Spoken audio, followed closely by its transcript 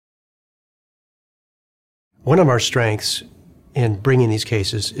One of our strengths in bringing these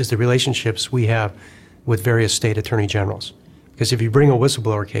cases is the relationships we have with various state attorney generals. Because if you bring a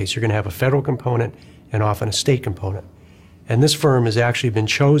whistleblower case, you're going to have a federal component and often a state component. And this firm has actually been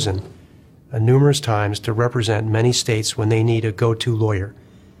chosen numerous times to represent many states when they need a go-to lawyer.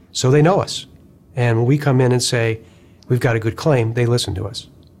 So they know us. And when we come in and say, we've got a good claim, they listen to us.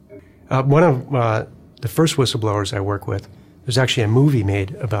 One of the first whistleblowers I work with, there's actually a movie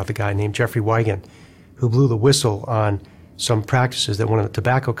made about the guy named Jeffrey Wigand, who blew the whistle on some practices that one of the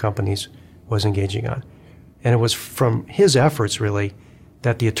tobacco companies was engaging on. And it was from his efforts, really,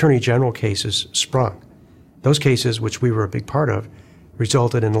 that the Attorney General cases sprung. Those cases, which we were a big part of,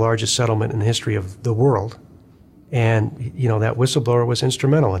 resulted in the largest settlement in the history of the world. And, you know, that whistleblower was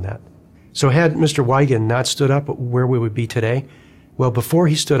instrumental in that. So had Mr. Wigand not stood up, where we would be today? Well, before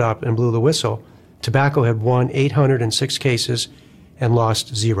he stood up and blew the whistle, tobacco had won 806 cases and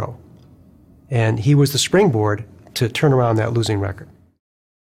lost 0. And he was the springboard to turn around that losing record.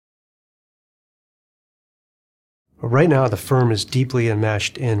 But right now, the firm is deeply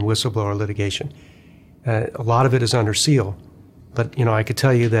enmeshed in whistleblower litigation. A lot of it is under seal. But, you know, I could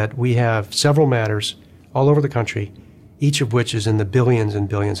tell you that we have several matters all over the country, each of which is in the billions and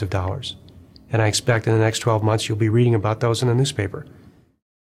billions of dollars. And I expect in the next 12 months you'll be reading about those in the newspaper.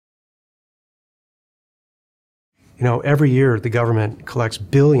 You know, every year the government collects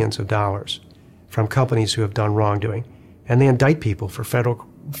billions of dollars from companies who have done wrongdoing, and they indict people for federal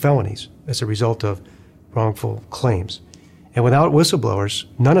felonies as a result of wrongful claims. And without whistleblowers,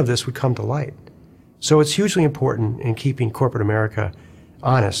 none of this would come to light. So it's hugely important in keeping corporate America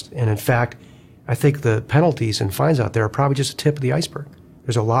honest. And in fact, I think the penalties and fines out there are probably just the tip of the iceberg.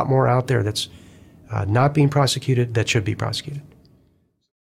 There's a lot more out there that's not being prosecuted that should be prosecuted.